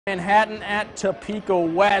Manhattan at Topeka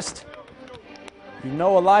West. You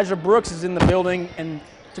know Elijah Brooks is in the building, and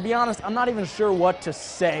to be honest, I'm not even sure what to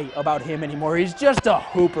say about him anymore. He's just a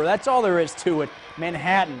hooper. That's all there is to it.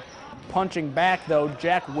 Manhattan punching back, though.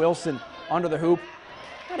 Jack Wilson under the hoop.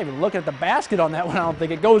 Not even looking at the basket on that one, I don't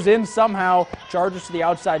think. It goes in somehow. Charges to the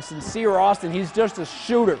outside. Sincere Austin, he's just a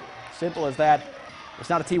shooter. Simple as that. It's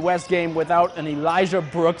not a T-West game without an Elijah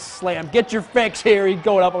Brooks slam. Get your fix here. He's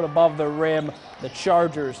going up and above the rim. The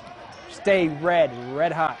Chargers stay red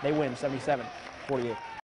hot. They win 77-48.